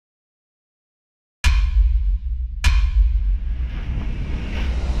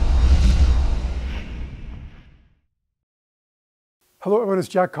Hello everyone, it's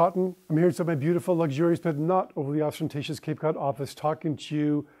Jack Cotton. I'm here inside my beautiful, luxurious, but not overly ostentatious Cape Cod office talking to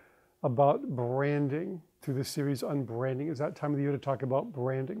you about branding through this series on branding. It's that time of the year to talk about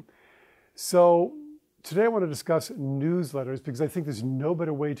branding. So today I want to discuss newsletters because I think there's no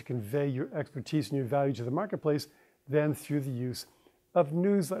better way to convey your expertise and your value to the marketplace than through the use of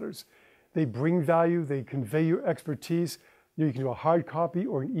newsletters. They bring value, they convey your expertise. You can do a hard copy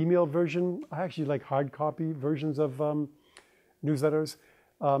or an email version. I actually like hard copy versions of newsletters,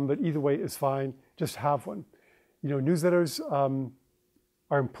 but either way is fine. Just have one. Newsletters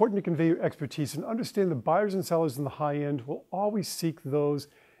are important to convey your expertise, and understand the buyers and sellers in the high end will always seek those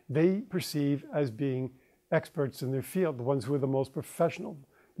they perceive as being experts in their field, the ones who are the most professional,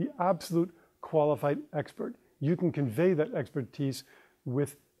 the absolute qualified expert. You can convey that expertise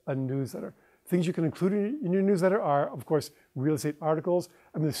with a newsletter. Things you can include in your newsletter are, of course, real estate articles.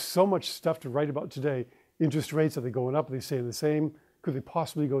 I mean, there's so much stuff to write about today. Interest rates, are they going up? Are they staying the same? Could they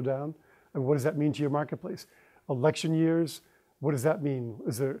possibly go down? And what does that mean to your marketplace? Election years, what does that mean?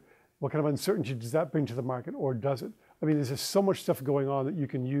 What kind of uncertainty does that bring to the market, or does it? I mean, there's just so much stuff going on that you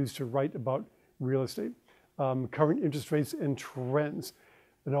can use to write about real estate. Current interest rates and trends,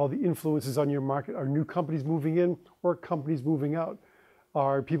 and all the influences on your market. Are new companies moving in or companies moving out?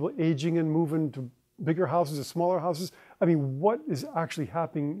 Are people aging and moving to bigger houses or smaller houses? I mean, what is actually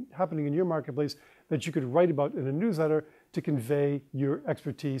happening in your marketplace that you could write about in a newsletter to convey your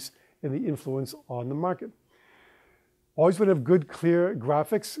expertise and the influence on the market? Always want to have good, clear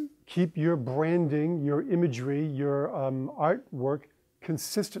graphics. Keep your branding, your imagery, your artwork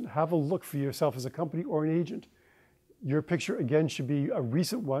consistent. Have a look for yourself as a company or an agent. Your picture, again, should be a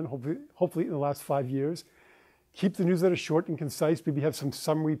recent one, hopefully in the last 5 years. Keep the newsletter short and concise. Maybe have some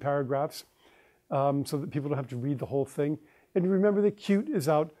summary paragraphs so that people don't have to read the whole thing. And remember that cute is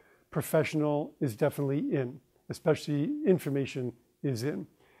out, professional is definitely in, especially information is in.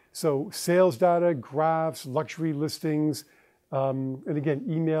 So sales data, graphs, luxury listings, and again,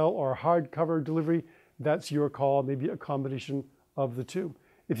 email or hardcover delivery, that's your call, maybe a combination of the two.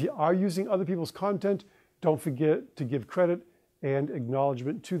 If you are using other people's content, don't forget to give credit and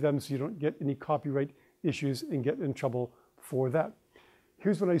acknowledgement to them so you don't get any copyright issues and get in trouble for that.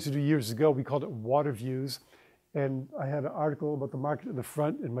 Here's what I used to do years ago. We called it water views. And I had an article about the market in the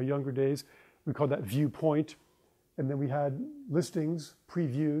front in my younger days. We called that viewpoint. And then we had listings,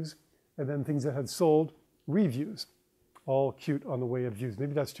 previews, and then things that had sold, reviews. All cute on the way of views.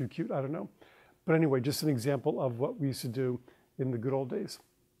 Maybe that's too cute, I don't know. But anyway, just an example of what we used to do in the good old days.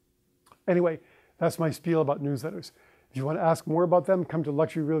 Anyway, that's my spiel about newsletters. If you want to ask more about them, come to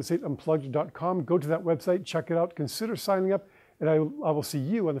luxuryrealestateunplugged.com. Go to that website, check it out, consider signing up, and I will see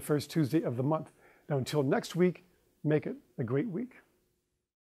you on the first Tuesday of the month. Now, until next week, make it a great week.